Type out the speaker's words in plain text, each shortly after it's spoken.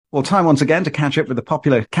Well, time once again to catch up with the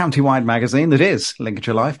popular county-wide magazine that is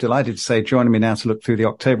Lincolnshire Life. Delighted to say joining me now to look through the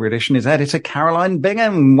October edition is editor Caroline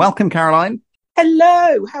Bingham. Welcome, Caroline.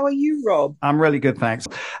 Hello, how are you, Rob? I'm really good, thanks.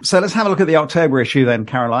 So let's have a look at the October issue then,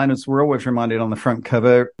 Caroline. As we're always reminded on the front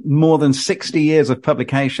cover, more than 60 years of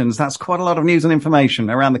publications. That's quite a lot of news and information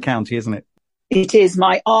around the county, isn't it? It is.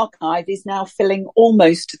 My archive is now filling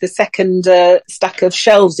almost the second stack of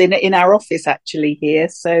shelves in our office, actually, here.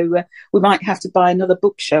 So we might have to buy another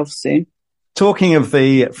bookshelf soon. Talking of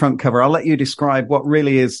the front cover, I'll let you describe what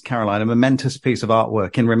really is, Caroline, a momentous piece of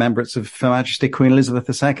artwork in remembrance of Her Majesty Queen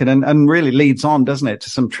Elizabeth II and really leads on, doesn't it, to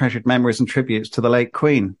some treasured memories and tributes to the late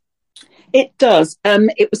Queen. It does.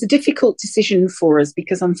 It was a difficult decision for us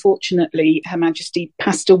because, unfortunately, Her Majesty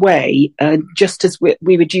passed away just as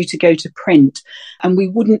we were due to go to print, and we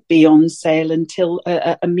wouldn't be on sale until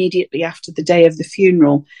immediately after the day of the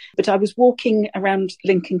funeral. But I was walking around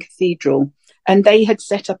Lincoln Cathedral, and they had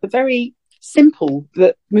set up a very simple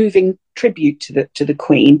but moving tribute to the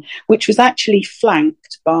Queen, which was actually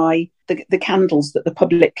flanked by the candles that the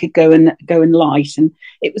public could go and light, and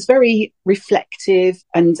it was very reflective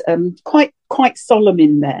and quite solemn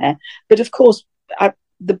in there. But of course,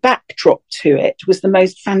 the backdrop to it was the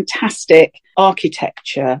most fantastic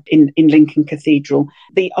architecture in Lincoln Cathedral,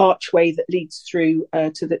 the archway that leads through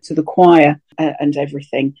to the choir and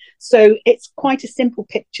everything. So it's quite a simple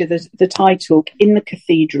picture that I took in the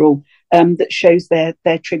cathedral that shows their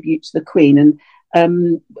tribute to the Queen, and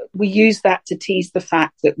we use that to tease the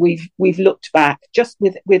fact that we've looked back just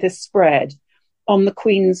with a spread on the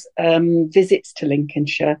Queen's visits to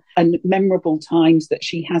Lincolnshire and memorable times that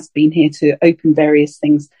she has been here to open various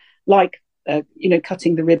things like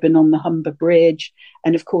cutting the ribbon on the Humber Bridge,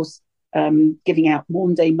 and of course giving out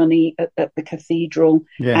Maunday money at the cathedral.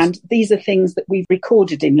 Yes. And these are things that we've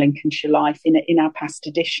recorded in Lincolnshire Life in our past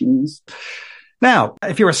editions. Now,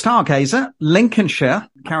 if you're a stargazer, Lincolnshire,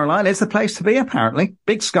 Caroline, is the place to be, apparently.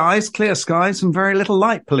 Big skies, clear skies, and very little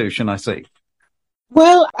light pollution, I see.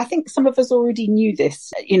 Well, I think some of us already knew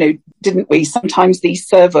this, didn't we? Sometimes these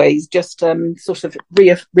surveys just sort of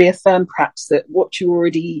reaffirm perhaps that what you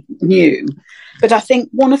already knew. But I think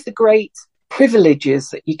one of the great privileges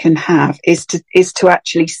that you can have is to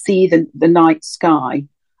actually see the night sky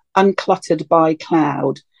uncluttered by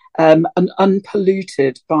cloud. And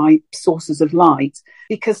unpolluted by sources of light,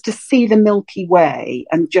 because to see the Milky Way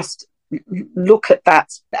and just look at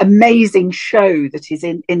that amazing show that is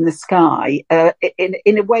in the sky,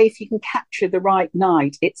 in a way, if you can capture the right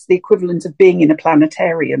night, it's the equivalent of being in a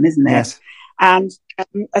planetarium, isn't it? Yes. And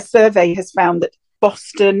a survey has found that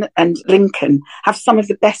Boston and Lincoln have some of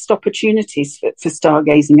the best opportunities for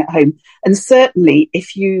stargazing at home. And certainly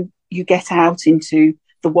if you get out into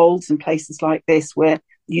the wolds and places like this where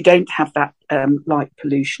you don't have that light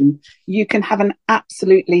pollution, you can have an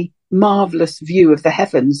absolutely marvellous view of the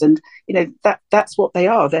heavens. And, that's what they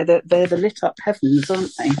are. They're the lit up heavens,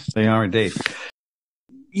 aren't they? They are indeed.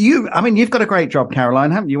 You've got a great job,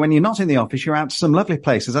 Caroline, haven't you? When you're not in the office, you're out to some lovely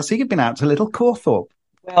places. I see you've been out to Little Cawthorpe.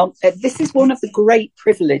 Well, this is one of the great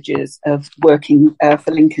privileges of working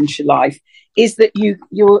for Lincolnshire Life, is that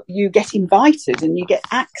you get invited and you get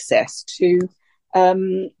access to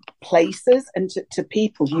places and to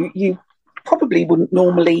people you probably wouldn't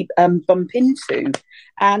normally bump into.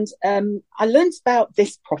 And I learned about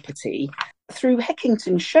this property through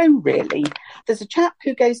Heckington Show, really. There's a chap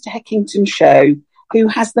who goes to Heckington Show who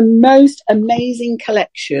has the most amazing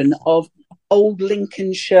collection of old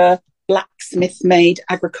Lincolnshire blacksmith-made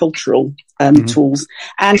agricultural tools.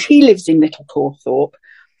 And he lives in Little Cawthorpe.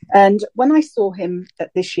 And when I saw him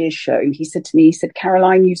at this year's show, he said to me,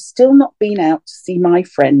 Caroline, you've still not been out to see my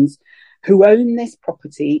friends who own this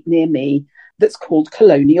property near me that's called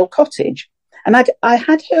Colonial Cottage. And I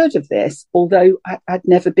had heard of this, although I'd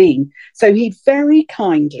never been. So he very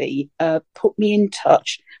kindly put me in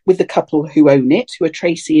touch with the couple who own it, who are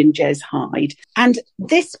Tracy and Jez Hyde. And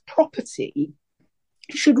this property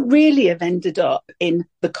should really have ended up in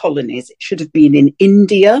the colonies. It should have been in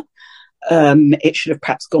India. It should have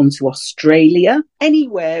perhaps gone to Australia,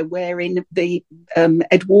 anywhere where in the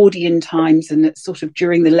Edwardian times and sort of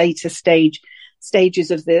during the later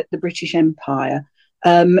stages of the British Empire,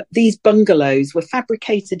 these bungalows were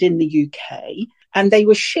fabricated in the UK and they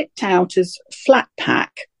were shipped out as flat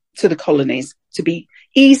pack to the colonies to be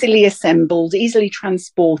easily assembled, easily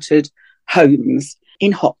transported homes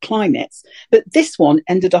in hot climates. But this one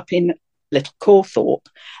ended up in Little Cawthorpe,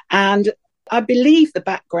 and I believe the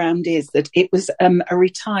background is that it was a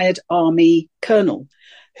retired army colonel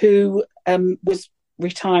who was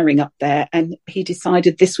retiring up there, and he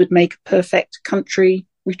decided this would make a perfect country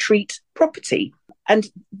retreat property. And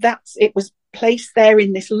it was placed there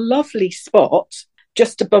in this lovely spot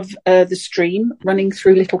just above the stream running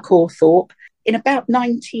through Little Cawthorpe in about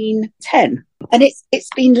 1910. And it's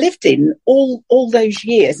been lived in all those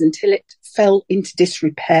years until it fell into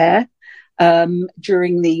disrepair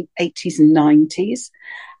during the 80s and 90s.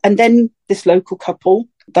 And then this local couple,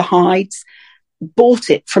 the Hydes, bought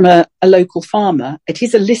it from a local farmer. It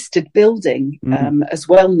is a listed building as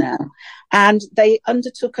well now. And they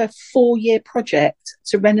undertook a 4-year project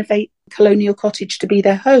to renovate Colonial Cottage to be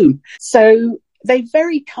their home. So they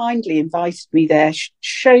very kindly invited me there,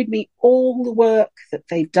 showed me all the work that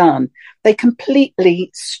they've done. They completely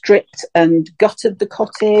stripped and gutted the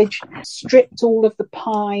cottage, stripped all of the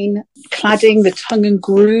pine cladding, the tongue and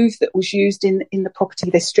groove that was used in the property.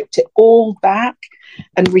 They stripped it all back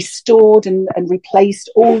and restored and replaced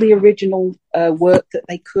all the original work that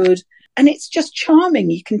they could. And it's just charming.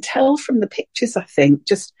 You can tell from the pictures, I think,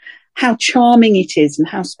 just how charming it is and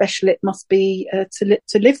how special it must be to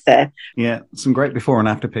live there. Yeah, some great before and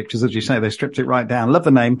after pictures. As you say, they stripped it right down. Love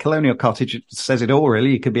the name, Colonial Cottage. It says it all,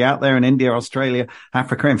 really. You could be out there in India, Australia,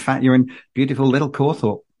 Africa. In fact, you're in beautiful Little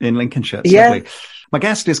Cawthorpe in Lincolnshire. It's lovely. My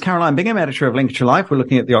guest is Caroline Bingham, editor of Lincolnshire Life. We're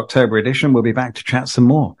looking at the October edition. We'll be back to chat some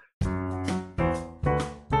more.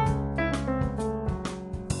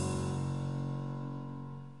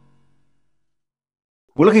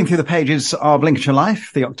 We're looking through the pages of Lincolnshire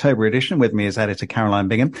Life, the October edition. With me is editor Caroline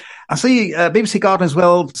Bingham. I see BBC Gardener's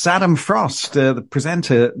World's Adam Frost, the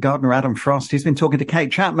presenter, gardener Adam Frost. He's been talking to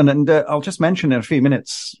Kate Chapman, and I'll just mention in a few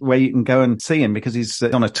minutes where you can go and see him because he's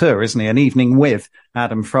on a tour, isn't he? An evening with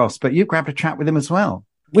Adam Frost. But you grabbed a chat with him as well.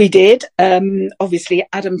 We did. Obviously,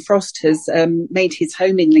 Adam Frost has made his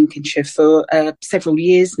home in Lincolnshire for several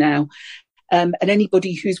years now. And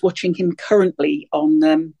anybody who's watching him currently on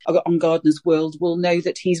Gardener's World will know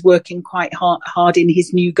that he's working quite hard in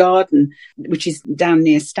his new garden, which is down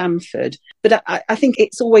near Stamford. But I think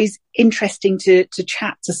it's always interesting to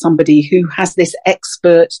chat to somebody who has this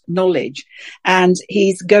expert knowledge. And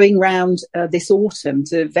he's going round this autumn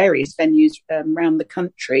to various venues around the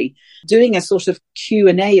country, doing a sort of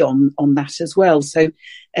Q&A on that as well. So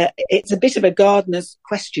it's a bit of a gardener's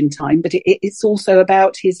question time, but it's also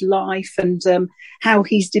about his life and how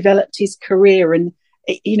he's developed his career and,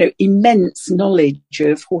 immense knowledge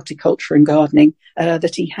of horticulture and gardening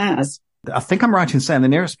that he has. I think I'm right in saying the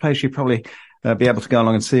nearest place you'd probably be able to go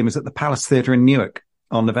along and see him is at the Palace Theatre in Newark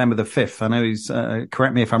on November the 5th. I know he's,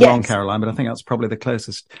 correct me if I'm wrong, Caroline, but I think that's probably the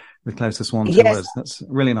closest one to us. That's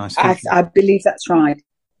really nice. I believe that's right.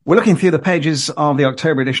 We're looking through the pages of the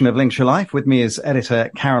October edition of Lincolnshire Life. With me is editor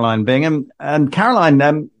Caroline Bingham. And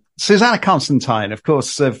Caroline, Susanna Constantine, of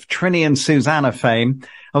course, of Trinny and Susanna fame.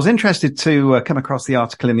 I was interested to come across the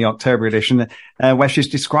article in the October edition where she's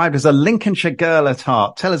described as a Lincolnshire girl at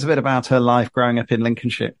heart. Tell us a bit about her life growing up in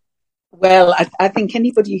Lincolnshire. Well, I think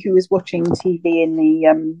anybody who was watching TV in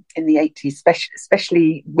the 80s,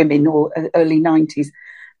 especially women or early 90s,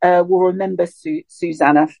 will remember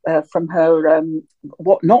Susanna from her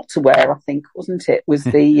What Not to Wear, I think, wasn't it? Was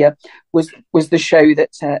the was the show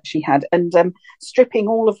that she had, and stripping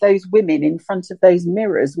all of those women in front of those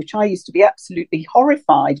mirrors, which I used to be absolutely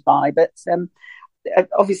horrified by, but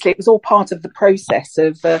obviously it was all part of the process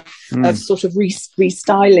of sort of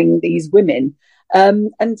restyling these women.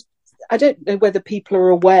 And I don't know whether people are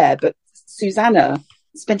aware, but Susanna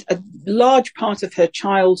spent a large part of her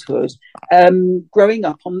childhood growing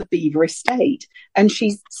up on the Belvoir estate, and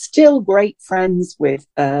she's still great friends with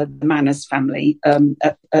the Manners family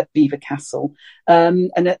at Belvoir Castle,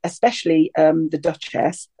 and especially the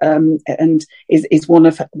Duchess, and is one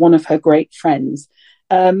of her great friends.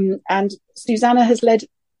 And Susanna has led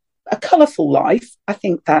a colourful life. I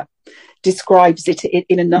think that describes it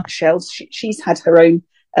in a nutshell. She's had her own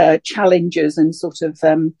challenges and sort of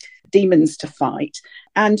demons to fight.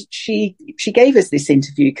 And she gave us this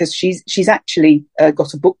interview because she's actually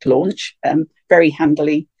got a book launch very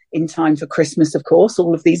handily in time for Christmas, of course.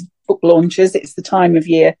 All of these book launches, it's the time of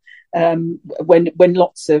year when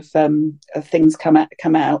lots of things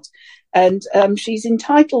come out. And she's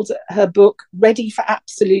entitled her book Ready for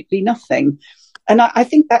Absolutely Nothing. And I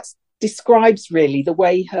think that describes really the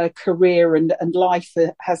way her career and life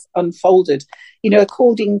has unfolded.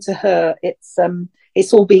 According to her,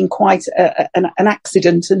 it's all been quite an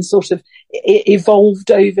accident and sort of evolved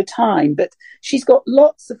over time. But she's got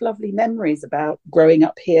lots of lovely memories about growing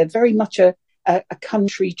up here, very much a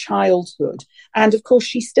country childhood. And of course,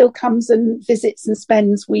 she still comes and visits and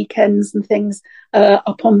spends weekends and things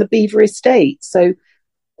up on the Belvoir estate. So,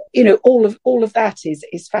 all of that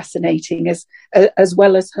is fascinating as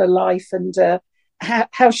well as her life and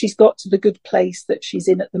how she's got to the good place that she's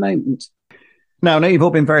in at the moment. Now, I know you've all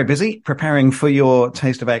been very busy preparing for your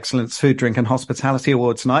Taste of Excellence Food, Drink and Hospitality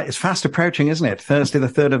Awards tonight. It's fast approaching, isn't it? Thursday, the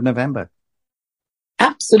 3rd of November.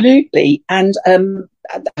 Absolutely. And I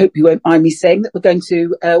hope you won't mind me saying that we're going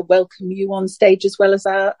to welcome you on stage as well as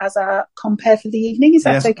our compere for the evening. Is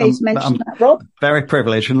that okay to mention that, Rob? Very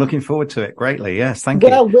privileged and looking forward to it greatly. Yes, thank you.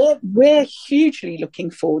 Well, we're hugely looking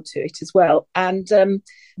forward to it as well. And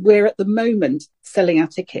we're at the moment selling our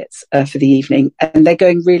tickets for the evening, and they're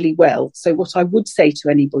going really well. So what I would say to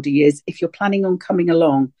anybody is, if you're planning on coming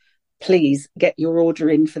along, please get your order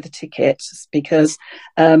in for the tickets, because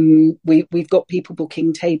we've got people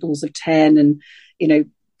booking tables of 10 and,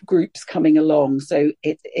 groups coming along. So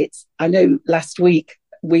it's, I know last week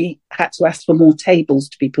we had to ask for more tables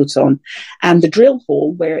to be put on, and the drill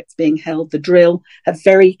hall where it's being held, the drill have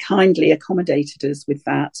very kindly accommodated us with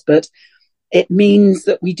that. But it means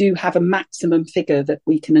that we do have a maximum figure that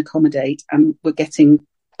we can accommodate, and we're getting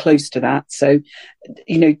close to that. So,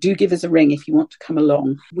 do give us a ring if you want to come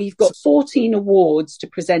along. We've got 14 awards to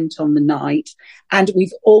present on the night, and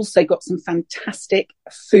we've also got some fantastic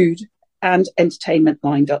food and entertainment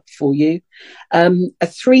lined up for you. A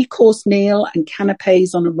 3-course meal and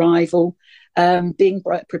canapes on arrival, being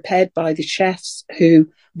prepared by the chefs who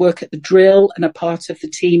work at the drill and are part of the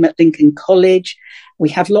team at Lincoln College. We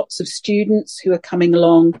have lots of students who are coming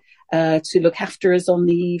along to look after us on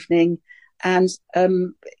the evening. And,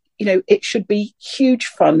 it should be huge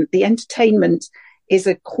fun. The entertainment is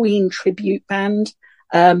a Queen tribute band,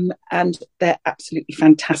 and they're absolutely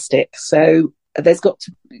fantastic. So there's going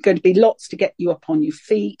to be lots to get you up on your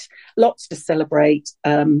feet, lots to celebrate,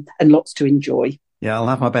 and lots to enjoy. Yeah, I'll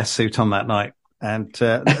have my best suit on that night. And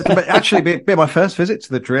actually be my first visit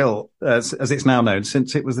to the drill, as it's now known,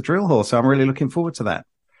 since it was the drill hall. So I'm really looking forward to that.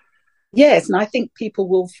 Yes, and I think people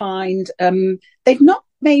will find they've not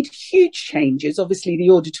made huge changes. Obviously,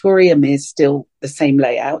 the auditorium is still the same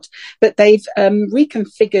layout, but they've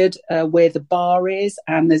reconfigured where the bar is,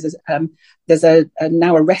 and there's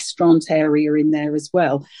now a restaurant area in there as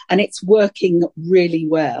well, and it's working really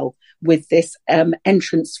well with this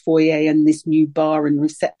entrance foyer and this new bar and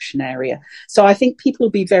reception area. So I think people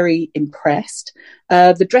will be very impressed.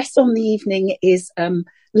 The dress on the evening is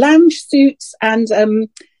lounge suits and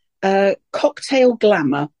cocktail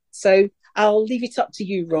glamour. So I'll leave it up to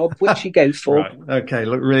you, Rob, which you go for. Right. Okay.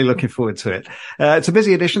 Really looking forward to it. It's a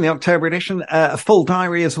busy edition, the October edition, a full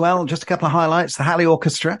diary as well. Just a couple of highlights. The Halley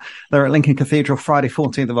Orchestra, they're at Lincoln Cathedral Friday,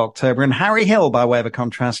 14th of October, and Harry Hill, by way of a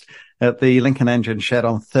contrast, at the Lincoln Engine Shed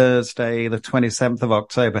on Thursday, the 27th of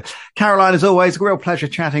October. Caroline, as always, a real pleasure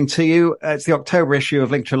chatting to you. It's the October issue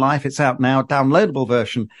of Lincolnshire Life. It's out now, downloadable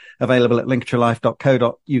version available at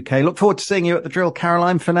lincolnshirelife.co.uk. Look forward to seeing you at the drill,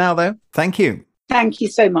 Caroline. For now, though, thank you. Thank you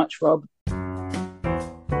so much, Rob.